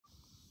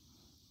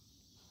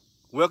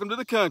Welcome to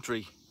the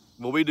country,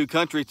 where we do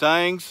country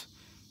things.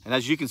 And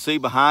as you can see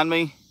behind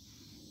me,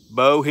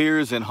 Bo here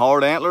is in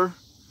hard antler.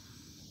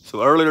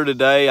 So earlier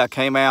today, I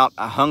came out,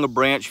 I hung a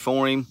branch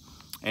for him,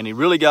 and he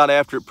really got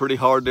after it pretty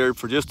hard there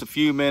for just a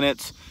few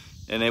minutes.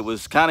 And it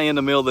was kind of in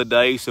the middle of the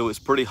day, so it's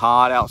pretty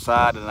hot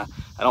outside, and I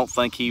don't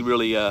think he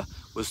really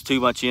was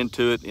too much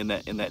into it in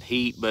that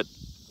heat, but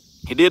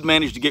he did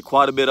manage to get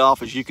quite a bit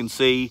off, as you can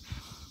see.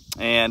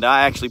 And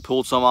I actually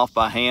pulled some off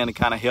by hand and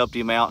kind of helped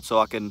him out, so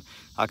I can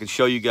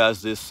show you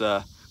guys this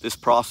this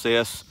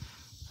process.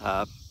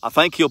 I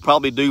think he'll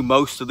probably do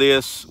most of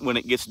this when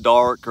it gets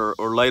dark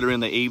or later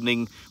in the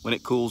evening when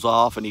it cools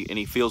off and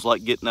he feels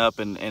like getting up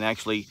and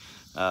actually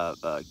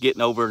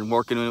getting over and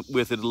working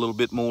with it a little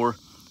bit more.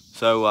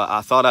 So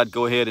I thought I'd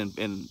go ahead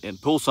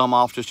and pull some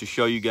off just to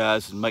show you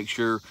guys and make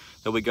sure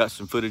that we got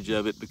some footage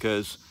of it,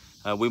 because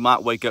we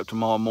might wake up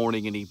tomorrow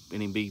morning and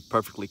he'd be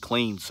perfectly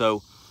clean.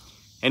 So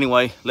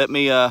anyway, let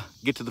me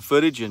get to the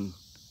footage and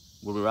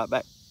we'll be right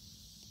back.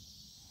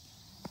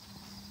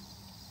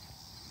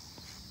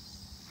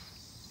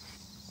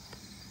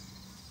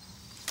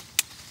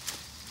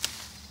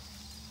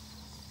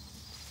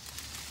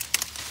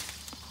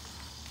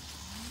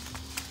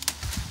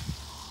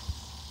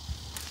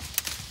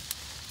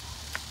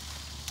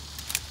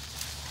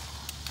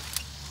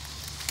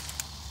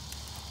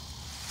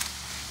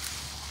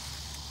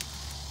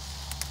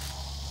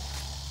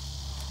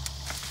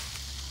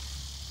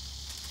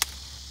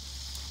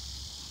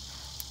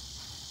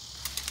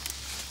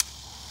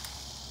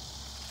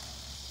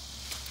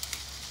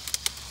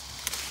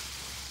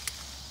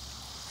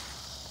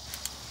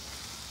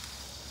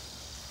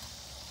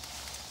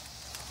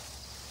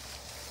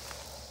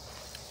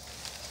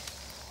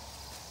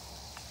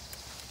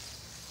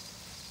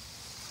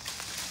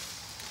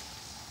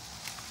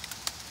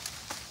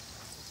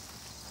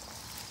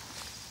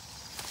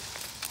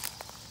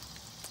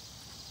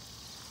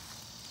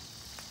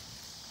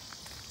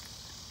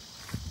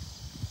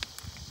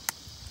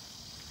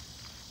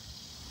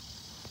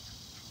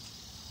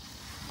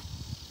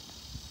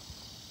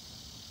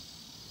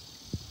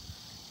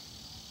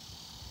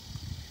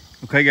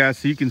 Okay guys,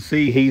 so you can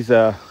see he's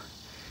kind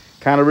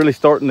of really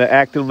starting to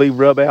actively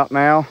rub out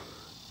now.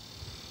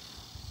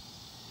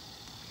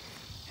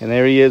 And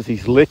there he is,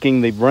 he's licking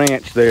the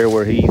branch there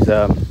where he's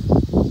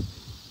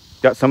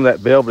got some of that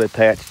velvet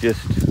attached,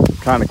 just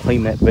trying to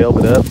clean that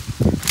velvet up.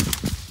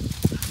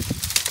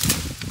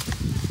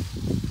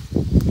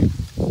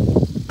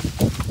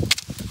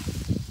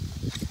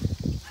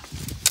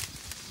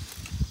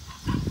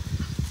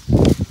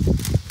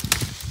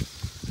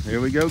 Here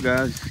we go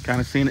guys,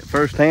 kind of seeing it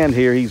firsthand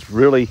here. He's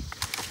really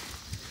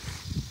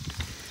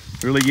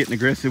getting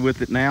aggressive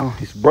with it now.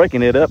 He's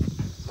breaking it up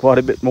quite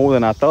a bit more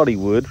than I thought he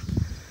would.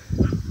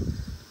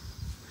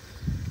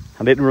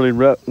 I didn't really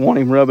want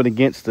him rubbing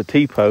against the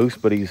T-post,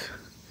 but he's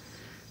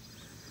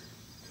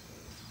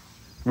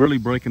really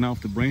breaking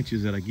off the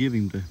branches that I give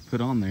him to put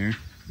on there.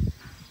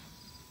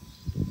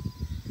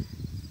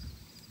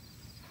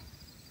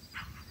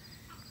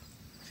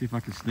 See if I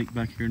can sneak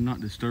back here and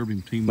not disturb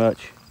him too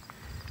much.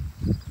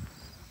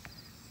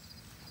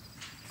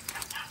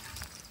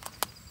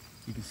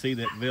 You can see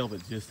that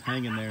velvet just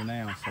hanging there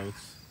now, so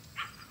it's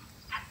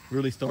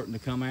really starting to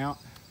come out.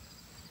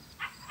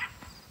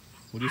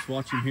 We'll just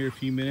watch him here a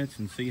few minutes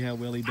and see how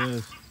well he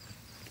does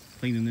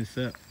cleaning this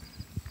up.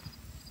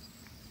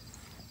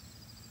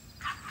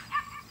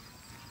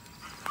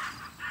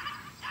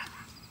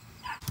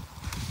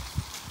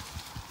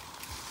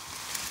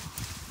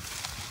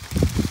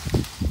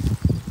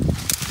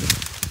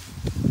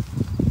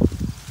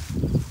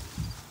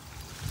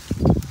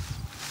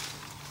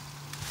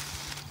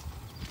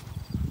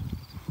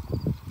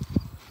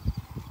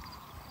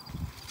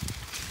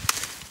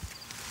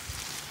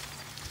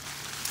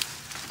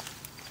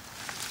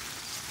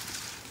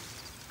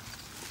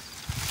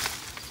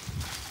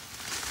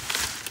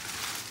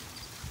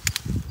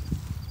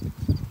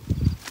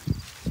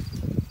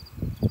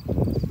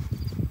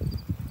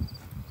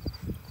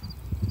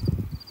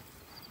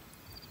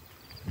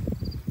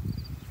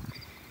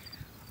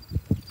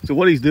 So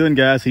what he's doing,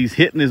 guys, he's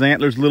hitting his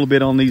antlers a little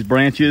bit on these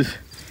branches,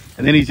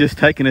 and then he's just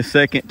taking a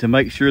second to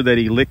make sure that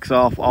he licks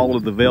off all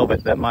of the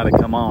velvet that might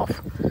have come off.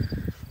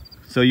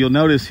 So you'll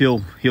notice he'll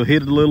hit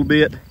it a little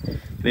bit,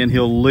 then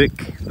he'll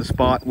lick the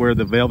spot where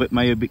the velvet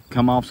may have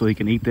come off so he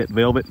can eat that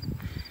velvet,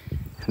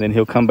 and then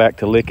he'll come back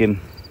to licking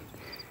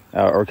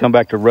or come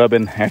back to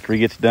rubbing after he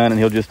gets done, and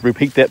he'll just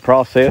repeat that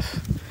process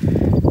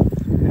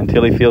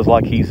until he feels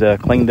like he's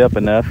cleaned up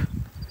enough.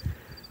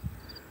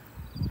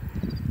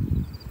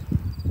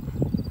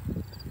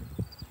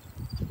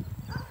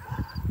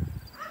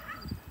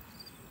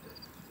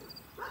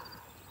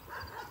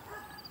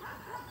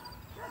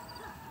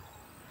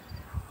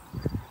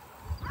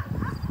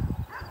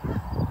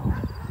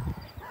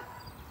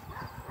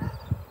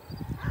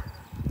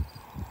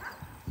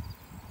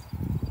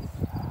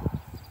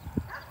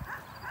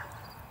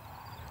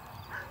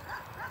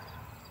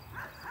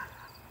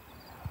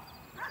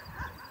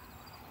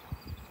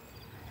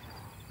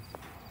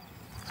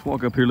 Let's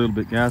walk up here a little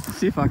bit, guys, and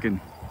see if I can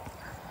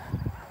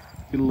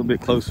Get a little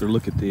bit closer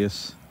look at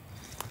this.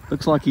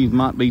 Looks like he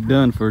might be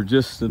done for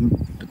just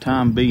the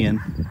time being.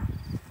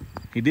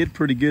 He did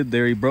pretty good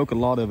there. He broke a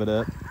lot of it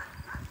up.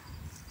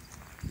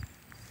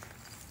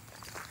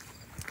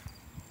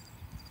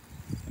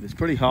 But it's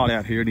pretty hot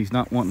out here and he's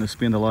not wanting to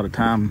spend a lot of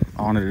time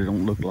on it, it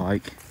don't look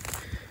like.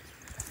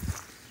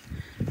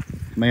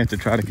 May have to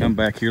try to come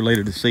back here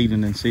later this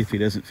evening and see if he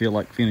doesn't feel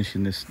like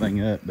finishing this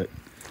thing up, but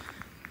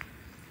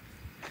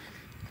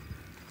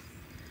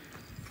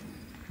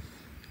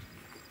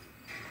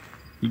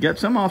you got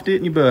some off,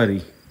 didn't you,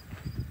 buddy?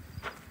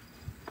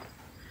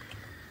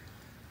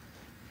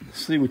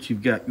 Let's see what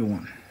you've got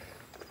going.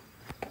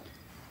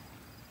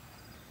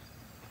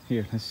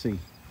 Here, let's see.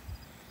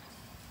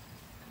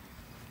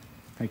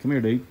 Hey, come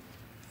here, dude.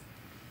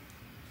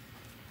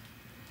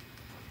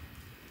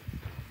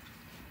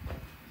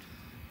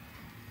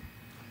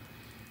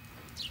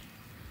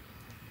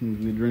 Give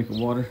me a drink of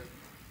water.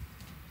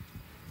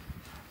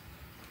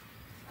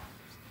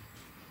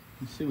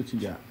 Let's see what you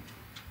got.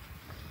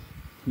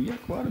 You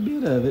got quite a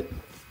bit of it.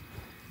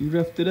 You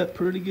roughed it up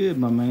pretty good,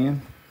 my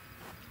man.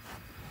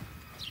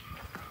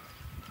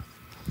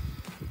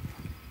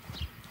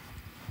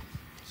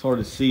 It's hard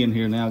to see in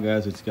here now,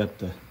 guys. It's got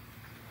the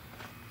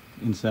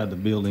inside the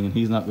building, and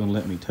he's not going to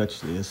let me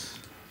touch this.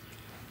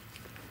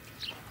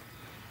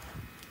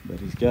 But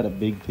he's got a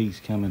big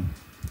piece coming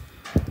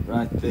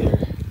right there.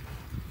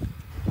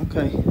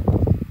 Okay,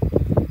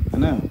 I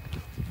know.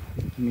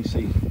 Let me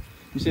see.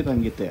 Let me see if I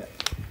can get that.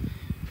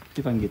 See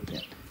if I can get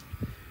that.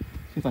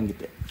 See if I can get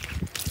that.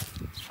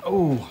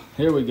 Oh,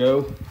 here we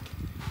go.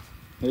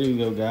 There you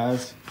go,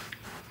 guys.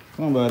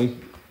 Come on, buddy.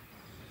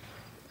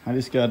 I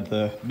just got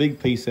the big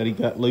piece that he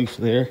got loose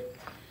there.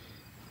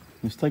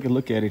 Let's take a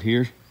look at it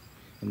here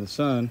in the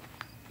sun.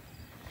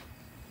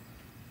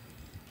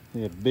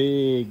 See a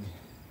big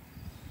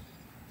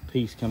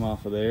piece come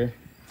off of there.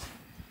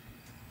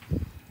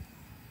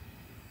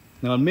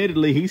 Now,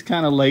 admittedly, he's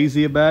kind of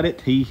lazy about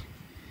it. He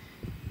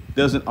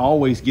doesn't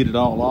always get it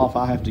all off.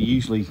 I have to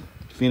usually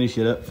finish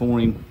it up for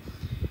him.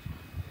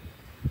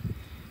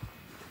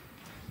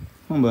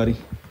 Come on, buddy.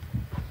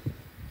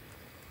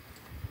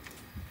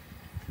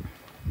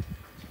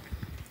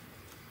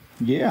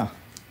 Yeah.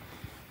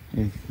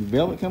 The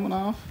velvet coming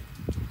off.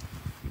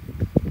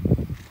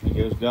 He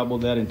goes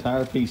gobbled that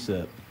entire piece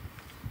up.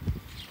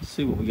 Let's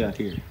see what we got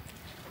here.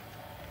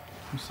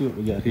 Let's see what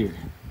we got here.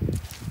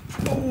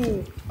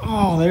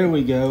 Oh, there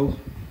we go.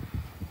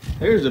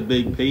 There's a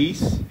big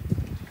piece.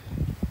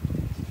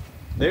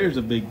 There's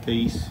a big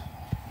piece.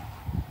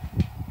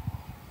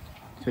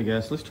 Okay,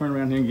 guys, let's turn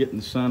around here and get in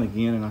the sun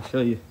again, and I'll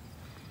show you.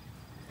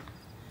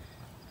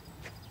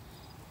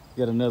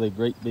 Got another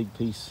great big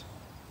piece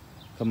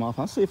come off.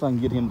 I'll see if I can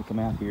get him to come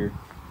out here.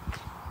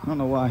 I don't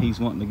know why he's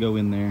wanting to go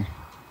in there.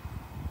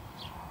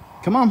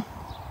 Come on.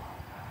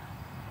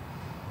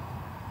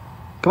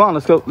 Come on,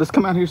 let's go. Let's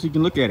come out here so you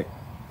can look at it.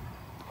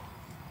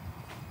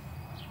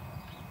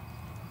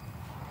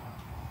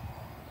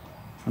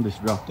 I'll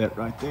just drop that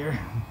right there.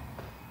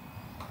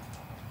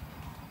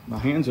 My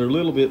hands are a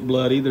little bit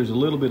bloody. There's a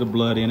little bit of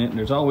blood in it, and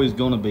there's always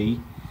going to be.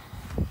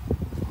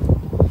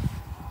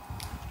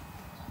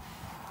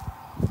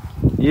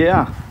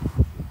 Yeah,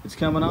 it's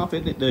coming off,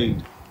 isn't it,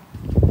 dude?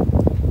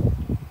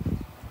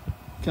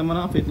 Coming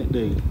off, isn't it,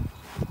 dude?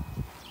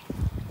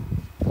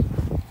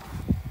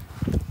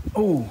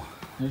 Oh,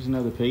 there's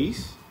another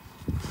piece.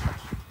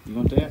 You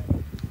want that?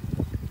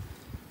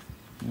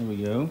 There we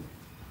go.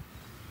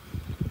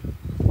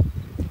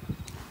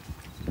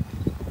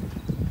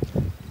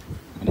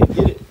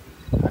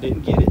 I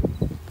didn't get it.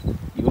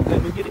 You won't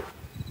let me get it?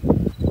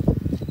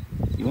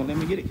 You won't let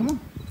me get it? Come on.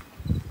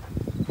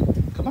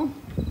 Come on.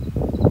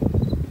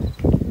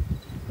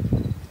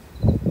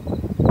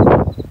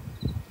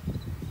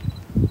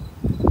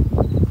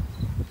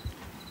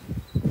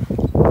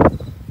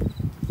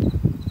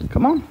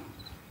 Come on.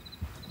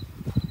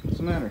 What's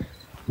the matter?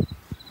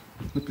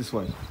 Look this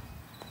way.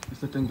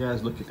 Let's let them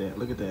guys look at that.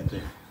 Look at that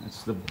there.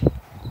 That's the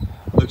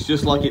looks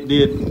just like it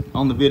did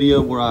on the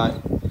video where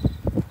I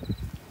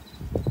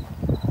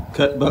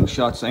cut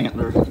Buckshot's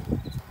antler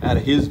out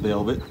of his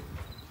velvet.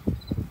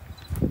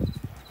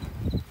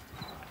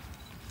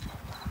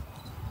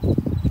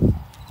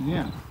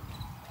 Yeah.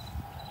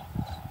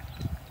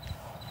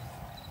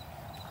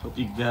 Hope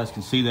you guys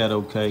can see that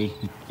okay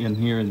in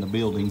here in the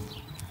building.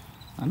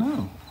 I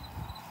know.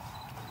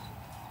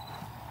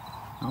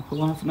 I'll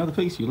pull off another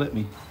piece, you let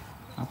me.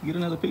 I'll get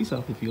another piece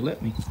off if you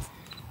let me.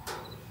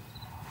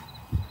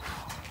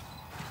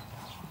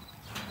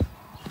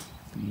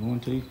 You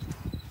want to?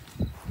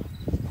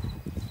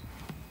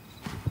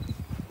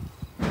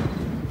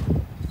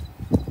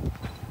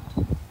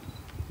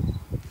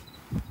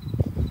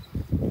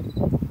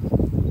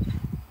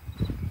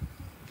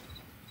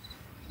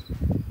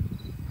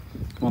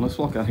 Come on, let's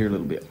walk out here a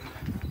little bit.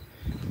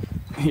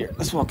 Here,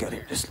 let's walk out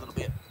here just a little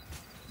bit.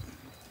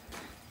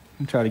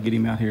 And try to get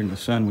him out here in the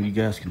sun where you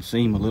guys can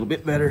see him a little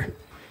bit better.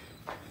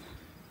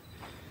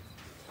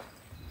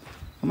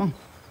 Come on.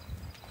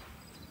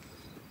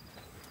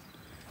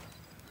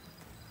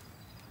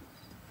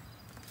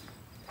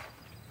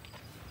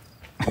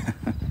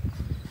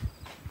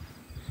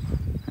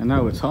 I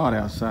know it's hot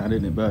outside,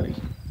 isn't it, buddy?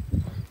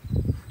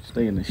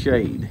 Stay in the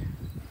shade.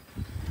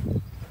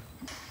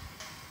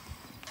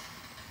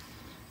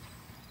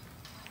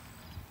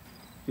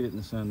 Get it in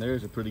the sun.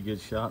 There's a pretty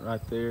good shot right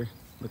there.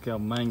 Look how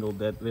mangled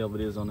that velvet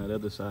is on that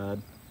other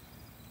side.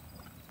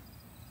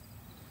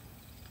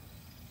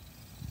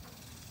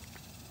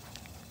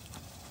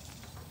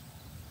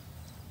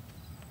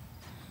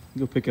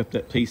 Go pick up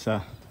that piece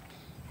I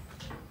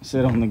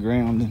set on the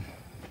ground and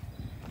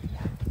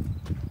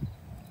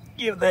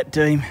give that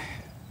to him.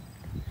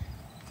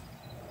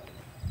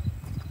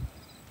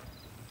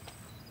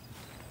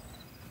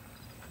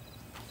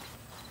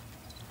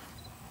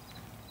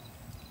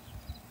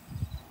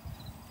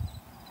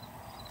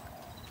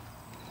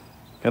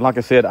 And like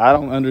I said, I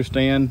don't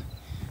understand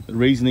the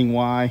reasoning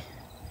why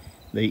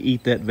they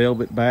eat that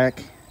velvet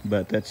back,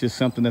 but that's just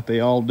something that they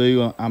all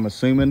do, I'm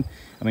assuming.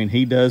 I mean,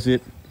 he does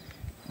it.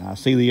 I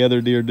see the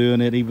other deer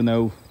doing it, even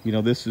though, you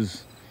know, this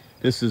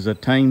is a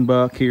tame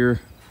buck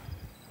here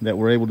that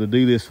we're able to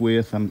do this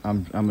with.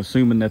 I'm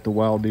assuming that the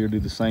wild deer do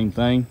the same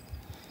thing.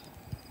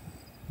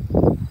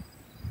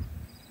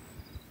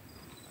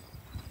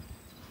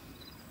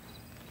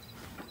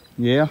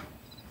 Yeah.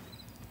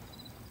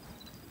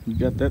 You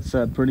got that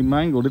side pretty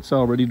mangled. It's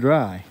already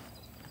dry.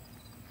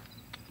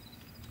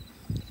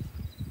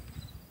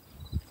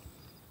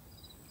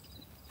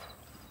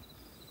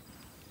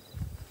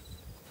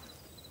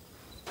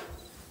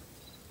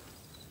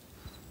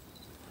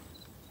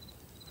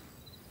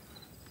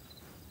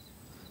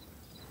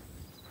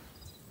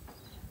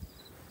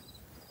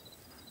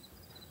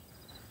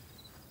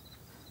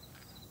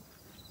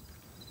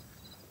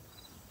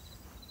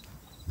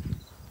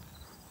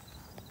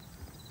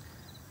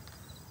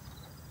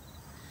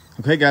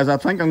 Okay guys, I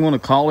think I'm going to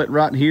call it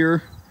right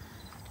here,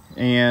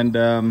 and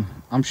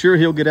I'm sure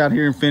he'll get out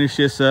here and finish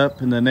this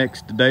up in the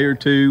next day or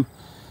two,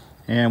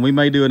 and we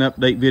may do an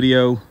update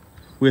video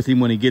with him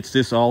when he gets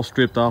this all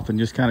stripped off and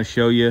just kind of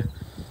show you.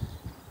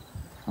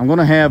 I'm going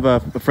to have a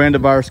friend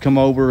of ours come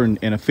over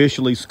and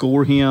officially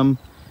score him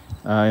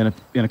in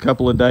a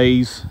couple of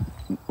days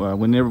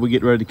whenever we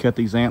get ready to cut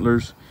these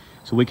antlers,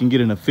 so we can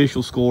get an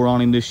official score on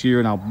him this year,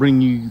 and I'll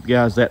bring you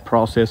guys that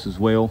process as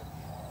well.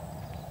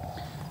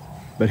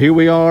 But here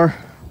we are,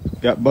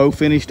 got Bo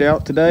finished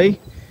out today.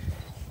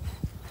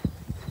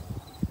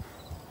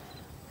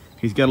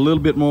 He's got a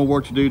little bit more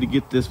work to do to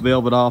get this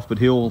velvet off, but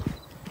he'll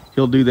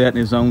do that in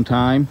his own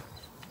time.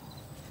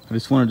 I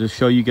just wanted to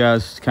show you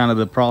guys kind of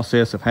the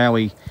process of how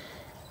he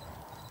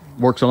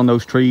works on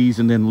those trees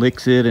and then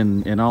licks it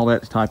and all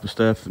that type of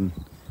stuff. And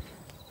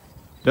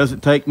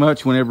doesn't take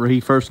much whenever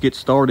he first gets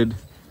started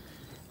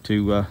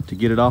to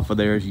get it off of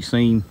there, as you've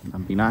seen. I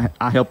mean,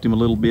 I helped him a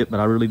little bit, but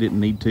I really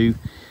didn't need to.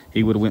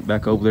 He would have went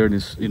back over there in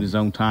his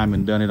own time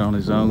and done it on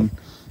his own.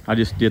 I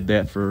just did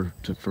that for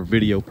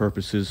video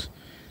purposes.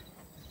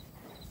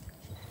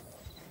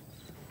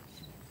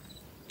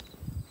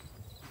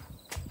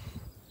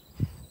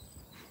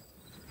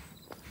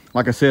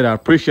 Like I said, I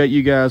appreciate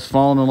you guys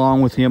following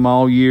along with him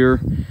all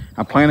year.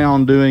 I plan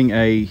on doing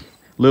a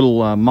little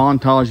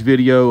montage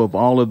video of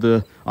all of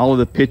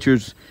the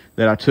pictures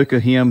that I took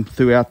of him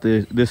throughout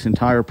this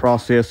entire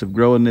process of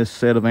growing this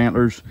set of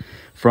antlers,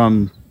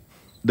 from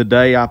the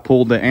day I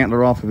pulled the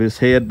antler off of his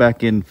head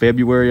back in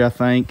February, I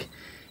think,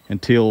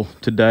 until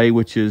today,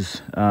 which is,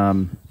 I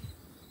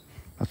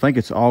think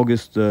it's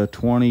August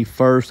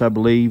 21st, I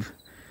believe,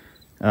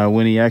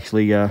 when he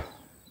actually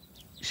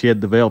shed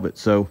the velvet.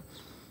 So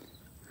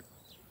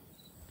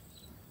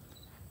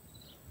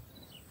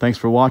thanks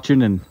for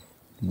watching, and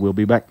we'll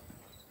be back.